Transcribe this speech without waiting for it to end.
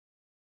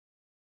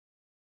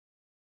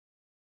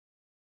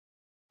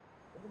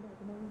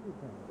easy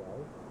thing,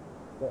 guys.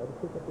 But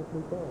to pick up this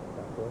new car,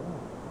 that's all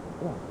right.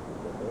 Come on,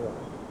 that's all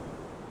right.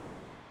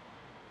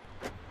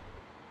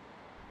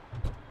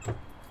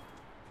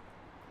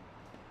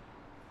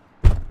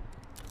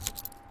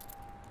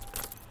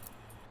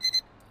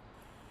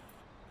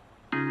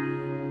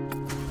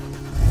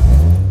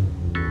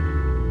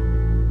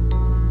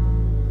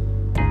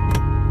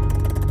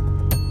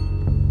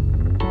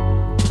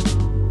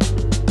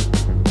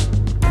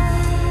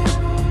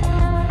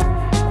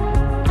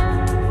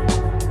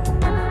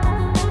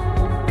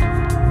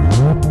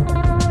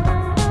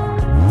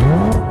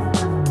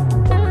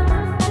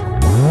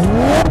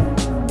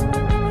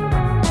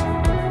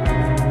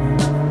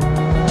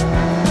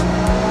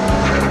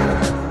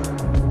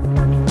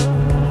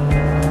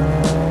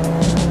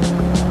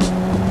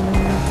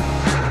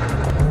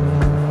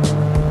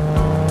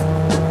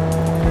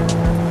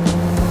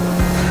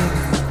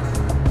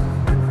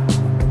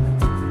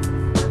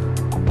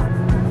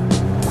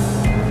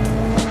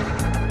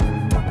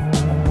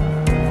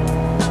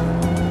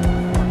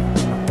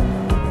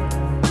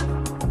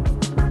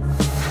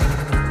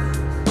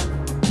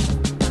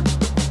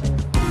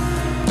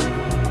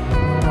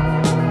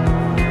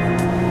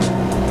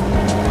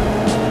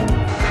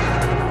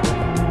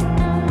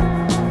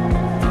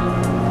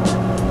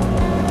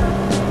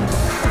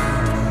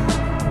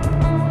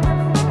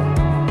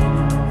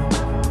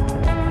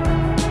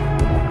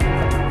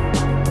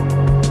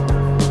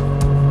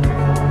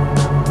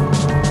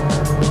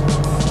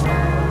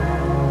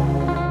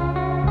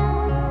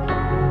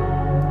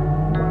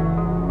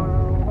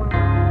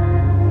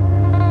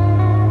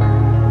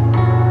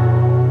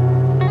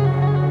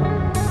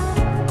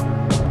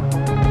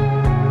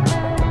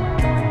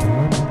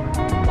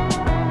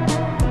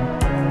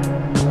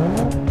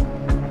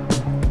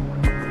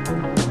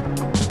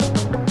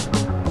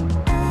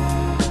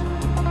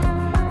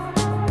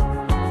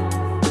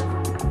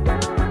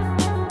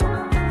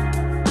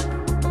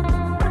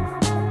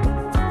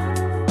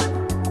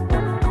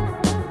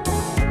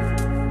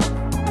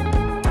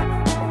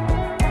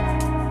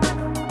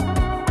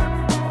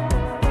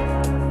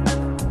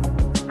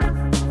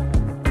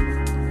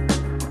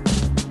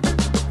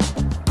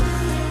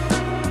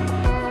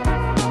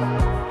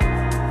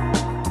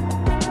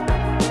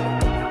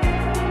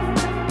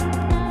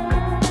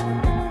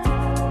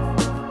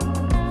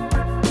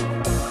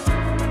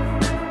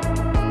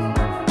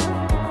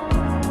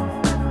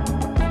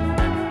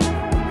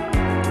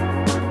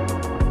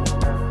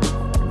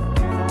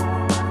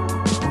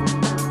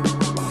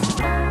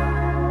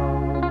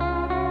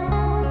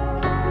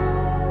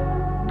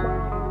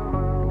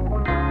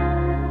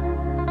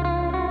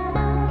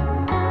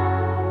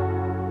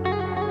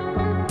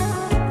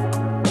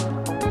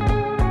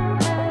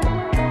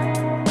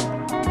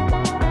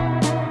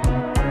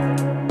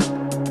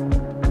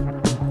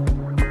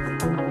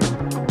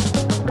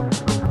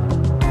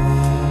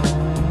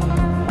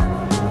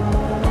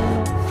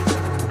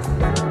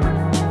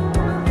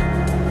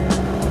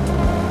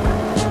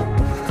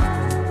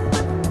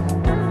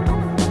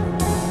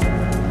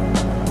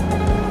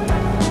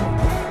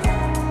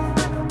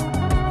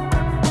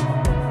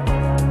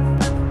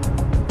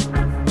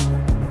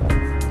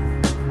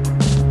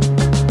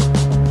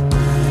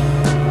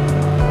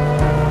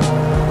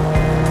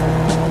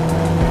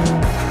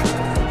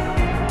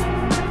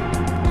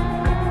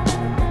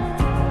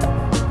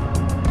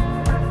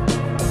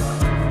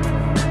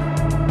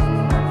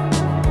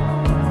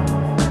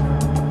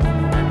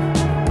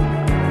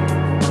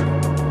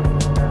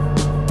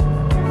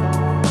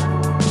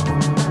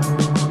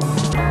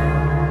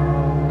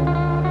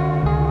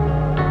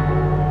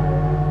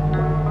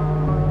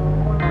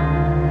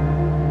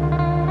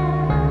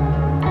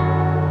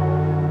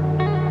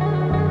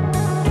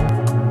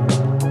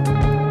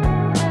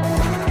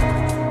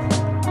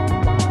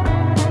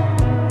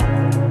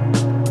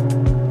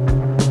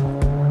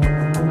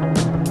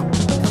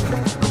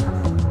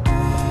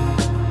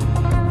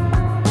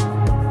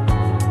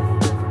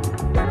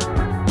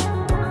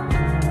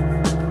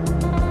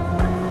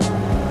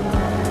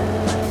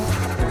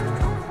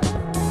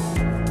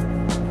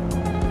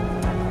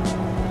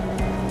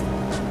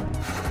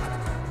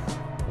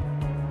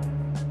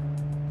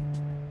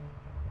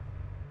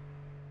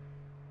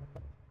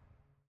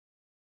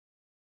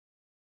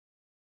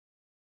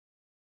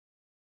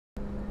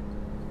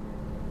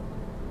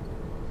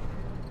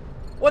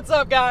 What's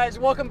up, guys?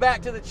 Welcome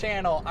back to the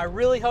channel. I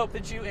really hope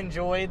that you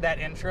enjoyed that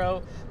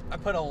intro. I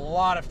put a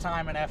lot of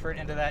time and effort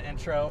into that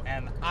intro,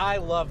 and I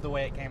love the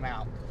way it came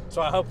out.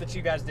 So I hope that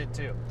you guys did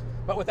too.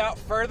 But without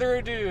further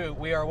ado,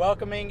 we are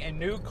welcoming a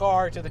new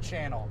car to the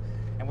channel.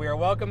 And we are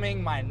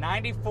welcoming my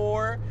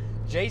 94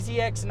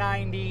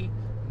 JZX90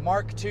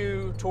 Mark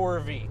II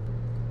Tour V.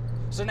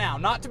 So now,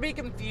 not to be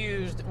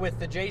confused with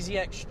the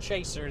JZX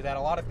Chaser that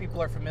a lot of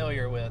people are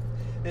familiar with,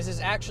 this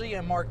is actually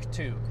a Mark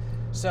II.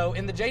 So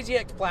in the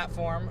JZX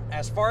platform,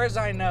 as far as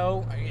I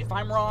know, if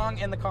I'm wrong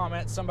in the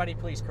comments, somebody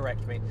please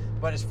correct me,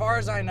 but as far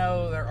as I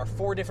know, there are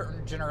 4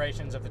 different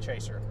generations of the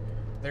Chaser.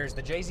 There's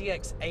the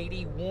JZX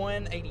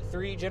 81,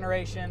 83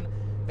 generation,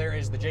 there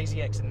is the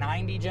JZX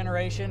 90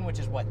 generation, which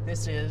is what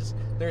this is.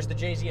 There's the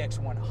JZX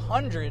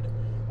 100,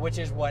 which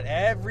is what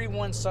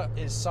everyone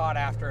is sought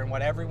after and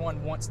what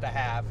everyone wants to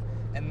have.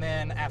 And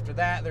then after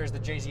that, there's the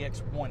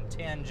JZX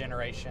 110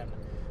 generation,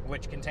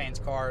 which contains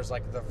cars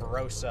like the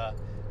Verosa.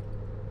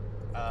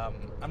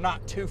 I'm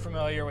not too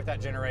familiar with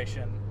that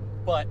generation,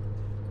 but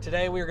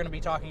today we're going to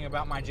be talking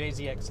about my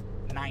JZX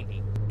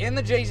 90. In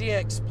the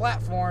JZX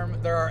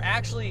platform, there are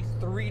actually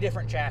 3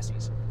 different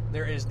chassis.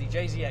 There is the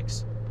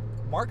JZX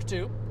Mark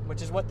II,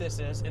 which is what this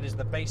is. It is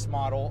the base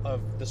model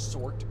of the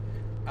sort.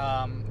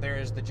 There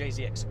is the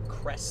JZX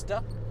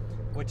Cresta,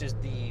 which is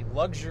the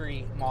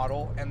luxury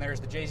model, and there's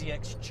the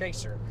JZX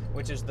Chaser,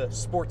 which is the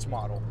sports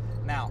model.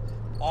 Now,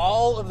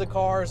 all of the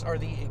cars are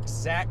the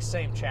exact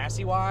same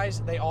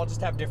chassis-wise. They all just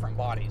have different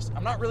bodies.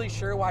 I'm not really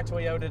sure why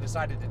Toyota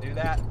decided to do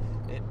that.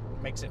 It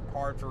makes it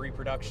hard for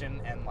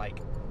reproduction, and like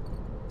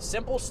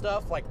simple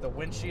stuff like the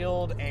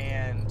windshield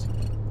and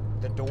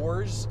the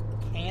doors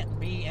can't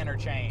be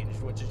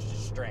interchanged, which is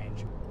just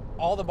strange.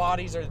 All the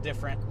bodies are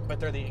different, but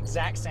they're the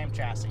exact same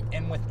chassis.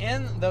 And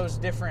within those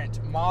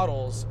different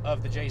models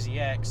of the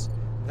JZX,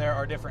 there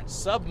are different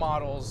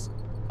sub-models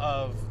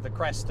of the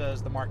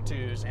Crestas, the Mark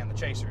IIs, and the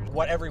Chasers.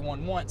 What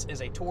everyone wants is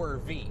a Tourer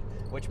V,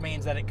 which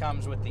means that it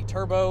comes with the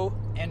turbo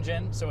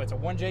engine, so it's a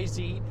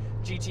 1JZ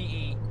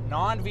GTE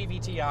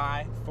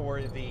non-VVTi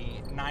for the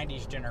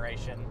 90s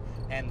generation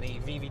and the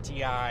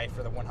VVTi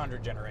for the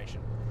 100 generation.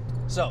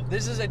 So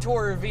this is a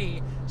Tourer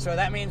V, so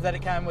that means that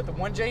it comes with the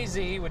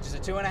 1JZ, which is a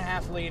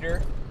 2.5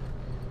 liter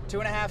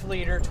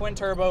twin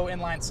turbo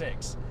inline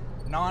 6,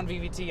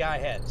 non-VVTi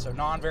head, so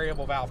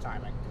non-variable valve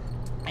timing.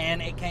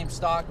 And it came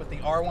stock with the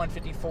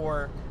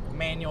R154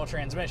 manual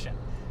transmission.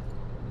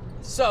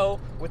 So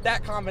with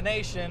that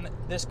combination,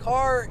 this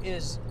car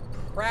is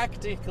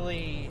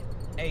practically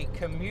a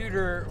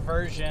commuter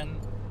version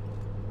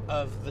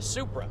of the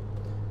Supra,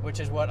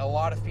 which is what a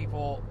lot of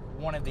people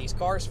wanted these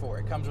cars for.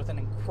 It comes with an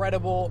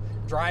incredible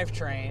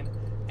drivetrain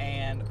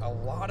and a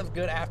lot of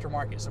good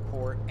aftermarket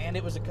support, and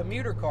it was a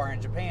commuter car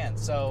in Japan,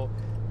 so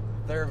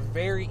they're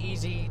very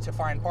easy to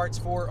find parts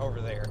for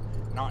over there,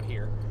 not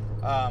here.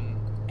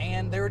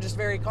 And they were just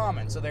very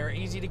common, so they were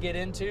easy to get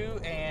into,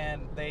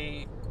 and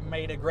they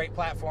made a great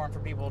platform for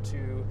people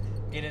to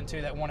get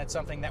into that wanted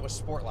something that was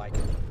sport-like.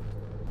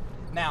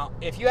 Now,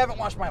 if you haven't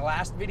watched my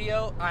last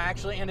video, I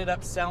actually ended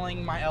up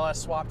selling my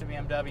LS swap to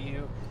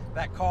BMW.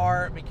 That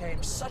car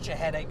became such a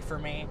headache for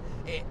me.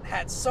 It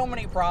had so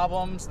many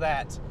problems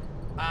that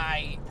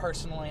I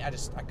personally,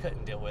 I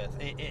couldn't deal with.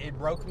 It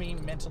broke me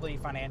mentally,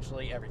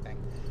 financially, everything.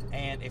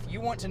 And if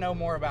you want to know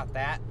more about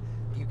that,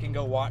 you can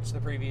go watch the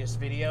previous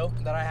video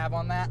that I have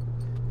on that.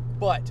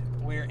 But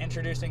we're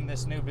introducing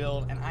this new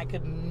build, and I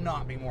could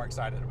not be more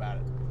excited about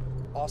it.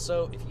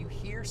 Also, if you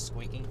hear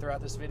squeaking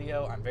throughout this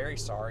video, I'm very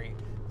sorry.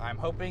 I'm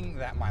hoping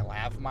that my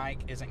lav mic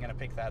isn't going to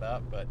pick that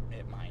up, but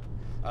it might.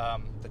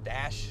 The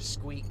dash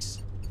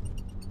squeaks,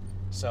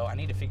 so I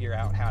need to figure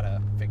out how to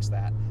fix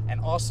that.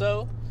 And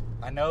also,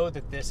 I know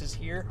that this is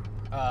here,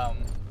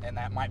 and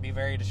that might be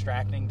very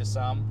distracting to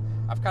some.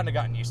 I've kind of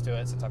gotten used to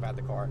it since I've had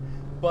the car.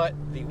 But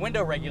the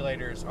window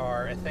regulators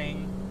are a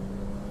thing.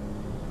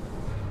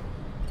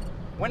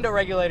 Window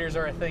regulators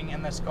are a thing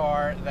in this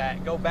car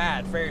that go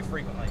bad very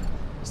frequently.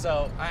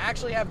 So I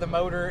actually have the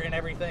motor and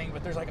everything,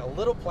 but there's like a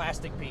little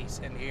plastic piece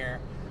in here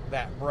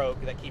that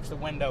broke that keeps the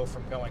window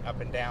from going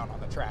up and down on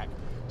the track.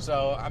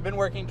 So I've been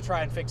working to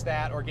try and fix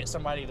that or get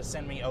somebody to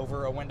send me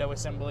over a window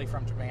assembly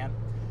from Japan.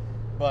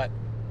 But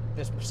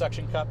this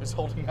suction cup is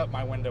holding up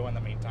my window in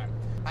the meantime.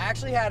 I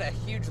actually had a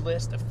huge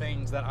list of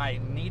things that I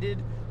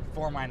needed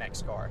for my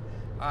next car.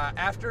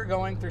 After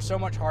going through so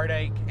much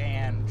heartache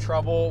and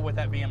trouble with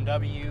that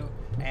BMW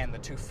and the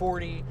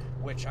 240,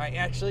 which I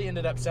actually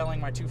ended up selling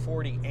my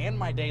 240 and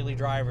my daily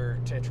driver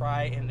to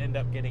try and end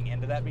up getting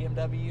into that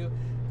BMW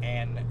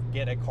and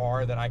get a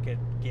car that I could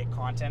get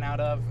content out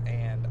of,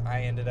 and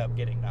I ended up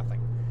getting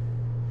nothing.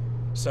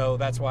 So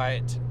that's why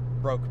it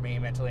broke me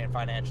mentally and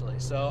financially.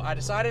 So I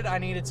decided I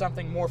needed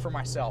something more for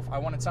myself. I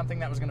wanted something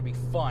that was going to be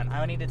fun.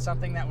 I needed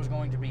something that was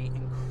going to be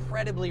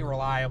incredibly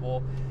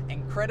reliable,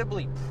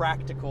 incredibly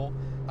practical.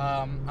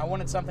 I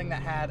wanted something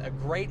that had a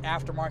great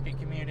aftermarket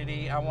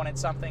community. I wanted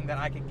something that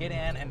I could get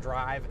in and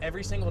drive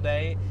every single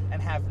day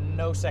and have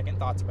no second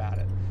thoughts about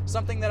it.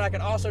 Something that I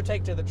could also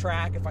take to the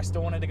track if I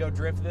still wanted to go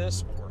drift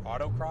this or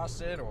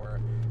autocross it,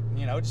 or,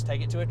 you know, just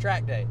take it to a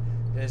track day.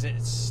 Because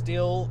it's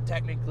still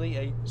technically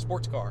a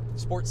sports car,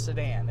 sports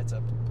sedan. It's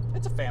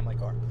a family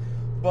car,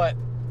 but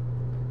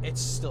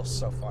it's still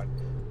so fun.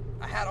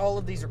 I had all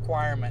of these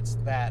requirements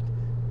that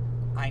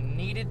I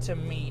needed to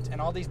meet and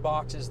all these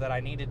boxes that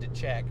I needed to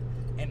check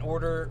in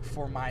order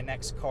for my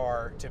next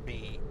car to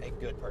be a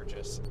good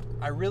purchase.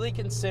 I really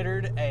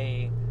considered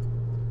a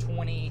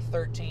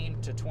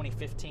 2013 to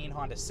 2015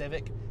 Honda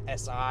Civic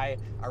SI. I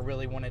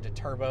really wanted to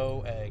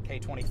turbo a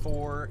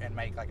K24 and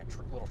make like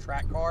a little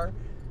track car.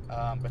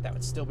 But that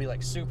would still be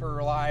like super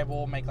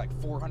reliable, make like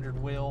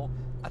 400 wheel.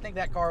 I think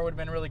that car would have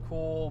been really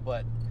cool,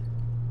 but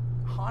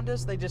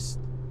Hondas,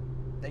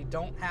 they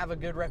don't have a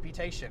good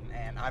reputation.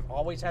 And I've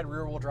always had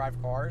rear wheel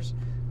drive cars,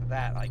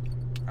 that like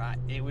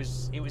it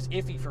was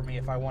iffy for me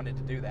if I wanted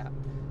to do that.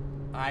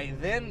 I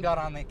then got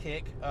on the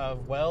kick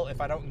of, well,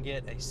 if I don't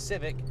get a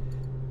Civic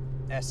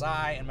SI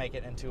and make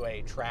it into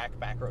a track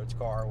backroads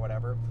car or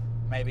whatever,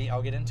 maybe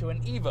I'll get into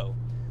an Evo.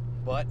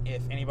 But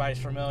if anybody's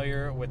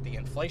familiar with the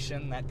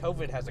inflation that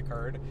COVID has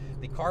occurred,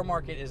 the car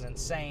market is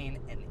insane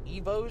and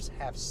Evos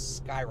have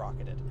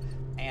skyrocketed.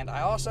 And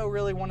I also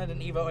really wanted an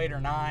Evo 8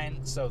 or 9,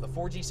 so the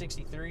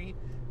 4G63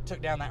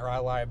 took down that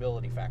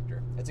reliability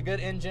factor. It's a good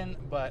engine,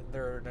 but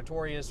they're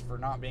notorious for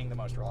not being the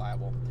most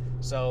reliable.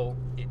 So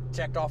it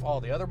checked off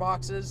all the other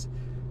boxes,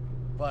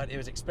 but it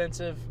was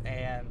expensive,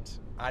 and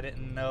I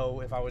didn't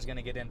know if I was going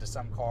to get into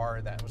some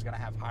car that was going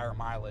to have higher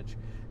mileage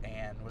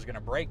and was going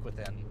to break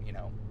within,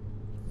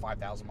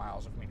 5,000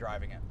 miles of me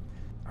driving it.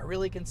 I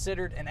really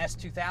considered an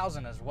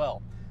S2000 as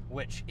well,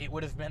 which it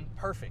would have been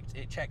perfect.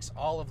 It checks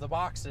all of the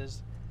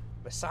boxes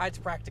besides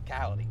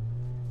practicality.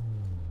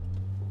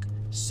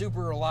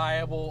 Super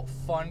reliable,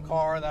 fun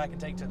car that I can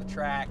take to the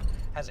track,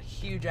 has a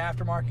huge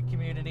aftermarket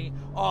community,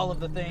 all of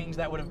the things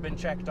that would have been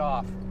checked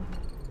off,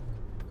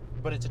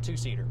 but it's a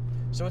two-seater.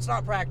 So it's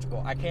not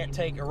practical. I can't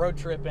take a road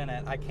trip in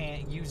it. I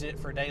can't use it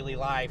for daily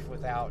life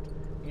without,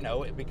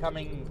 it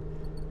becoming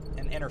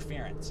an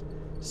interference.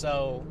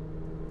 So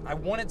I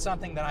wanted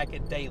something that I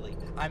could daily.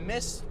 I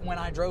miss when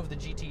I drove the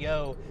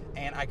GTO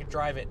and I could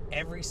drive it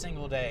every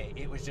single day.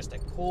 It was just a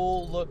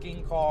cool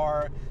looking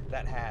car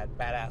that had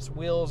badass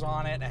wheels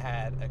on it. It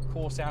had a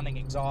cool sounding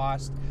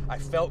exhaust. I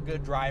felt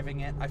good driving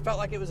it. I felt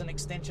like it was an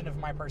extension of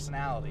my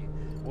personality,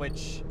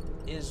 which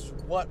is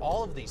what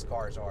all of these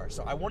cars are.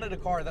 So I wanted a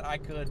car that I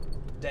could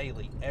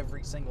daily,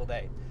 every single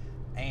day.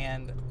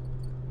 And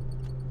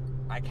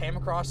I came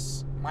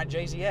across my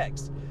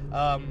JZX.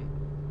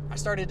 I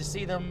started to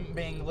see them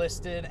being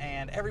listed,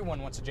 and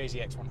everyone wants a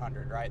JZX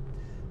 100, right?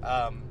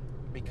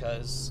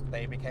 Because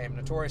they became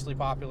notoriously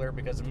popular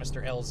because of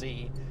Mr.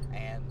 LZ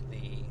and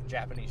the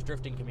Japanese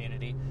drifting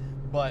community.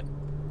 But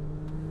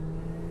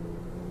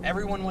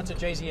everyone wants a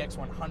JZX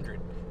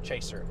 100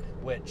 Chaser,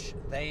 which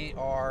they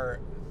are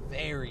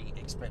very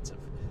expensive.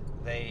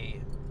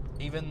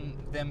 Even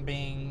them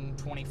being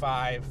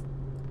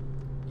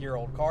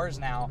 25-year-old cars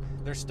now,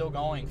 they're still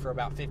going for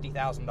about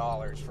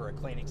 $50,000 for a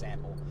clean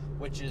example,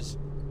 which is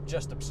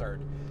just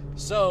absurd.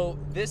 So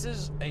this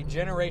is a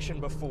generation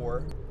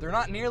before. They're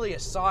not nearly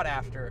as sought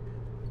after,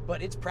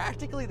 but it's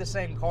practically the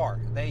same car.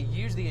 They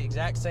use the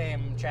exact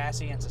same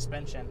chassis and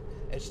suspension.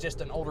 It's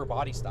just an older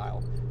body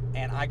style.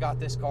 And I got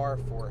this car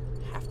for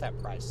half that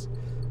price.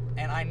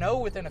 And I know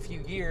within a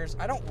few years,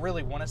 I don't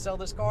really want to sell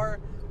this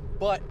car,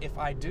 but if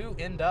I do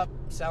end up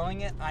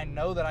selling it, I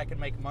know that I can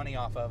make money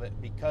off of it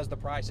because the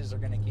prices are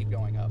going to keep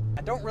going up.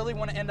 I don't really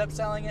want to end up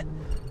selling it,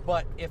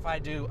 but if I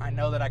do, I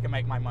know that I can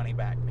make my money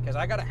back because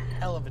I got a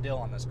hell of a deal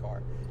on this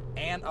car.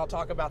 And I'll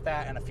talk about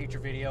that in a future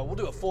video. We'll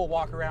do a full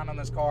walk around on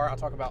this car. I'll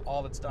talk about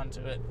all that's done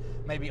to it,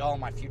 maybe all of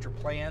my future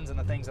plans and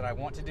the things that I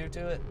want to do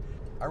to it.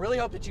 I really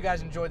hope that you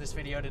guys enjoyed this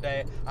video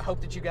today. I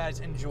hope that you guys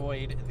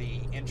enjoyed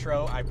the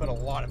intro. I put a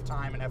lot of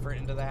time and effort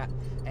into that,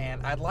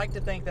 and I'd like to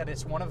think that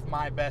it's one of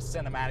my best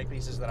cinematic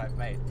pieces that I've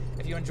made.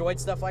 If you enjoyed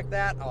stuff like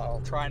that,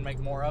 I'll try and make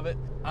more of it.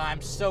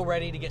 I'm so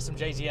ready to get some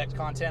JZX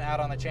content out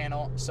on the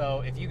channel,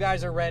 so if you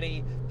guys are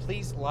ready,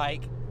 please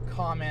like,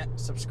 comment,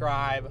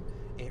 subscribe.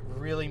 It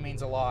really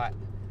means a lot,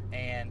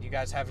 and you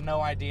guys have no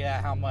idea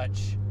how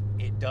much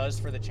it does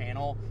for the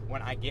channel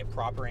when I get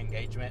proper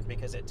engagement,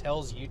 because it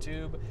tells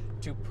YouTube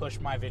to push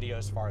my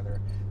videos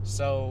farther.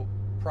 So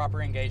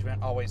proper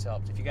engagement always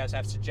helps. If you guys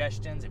have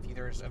suggestions, if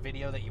there's a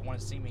video that you want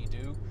to see me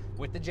do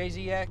with the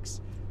JZX,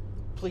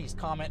 please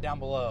comment down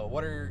below.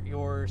 What are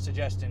your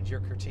suggestions, your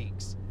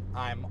critiques?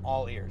 I'm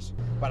all ears.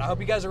 But I hope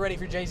you guys are ready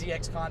for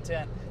JZX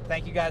content.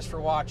 Thank you guys for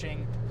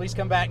watching. Please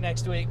come back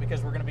next week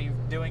because we're going to be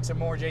doing some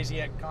more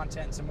JZX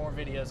content and some more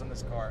videos on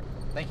this car.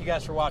 Thank you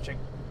guys for watching.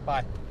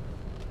 Bye.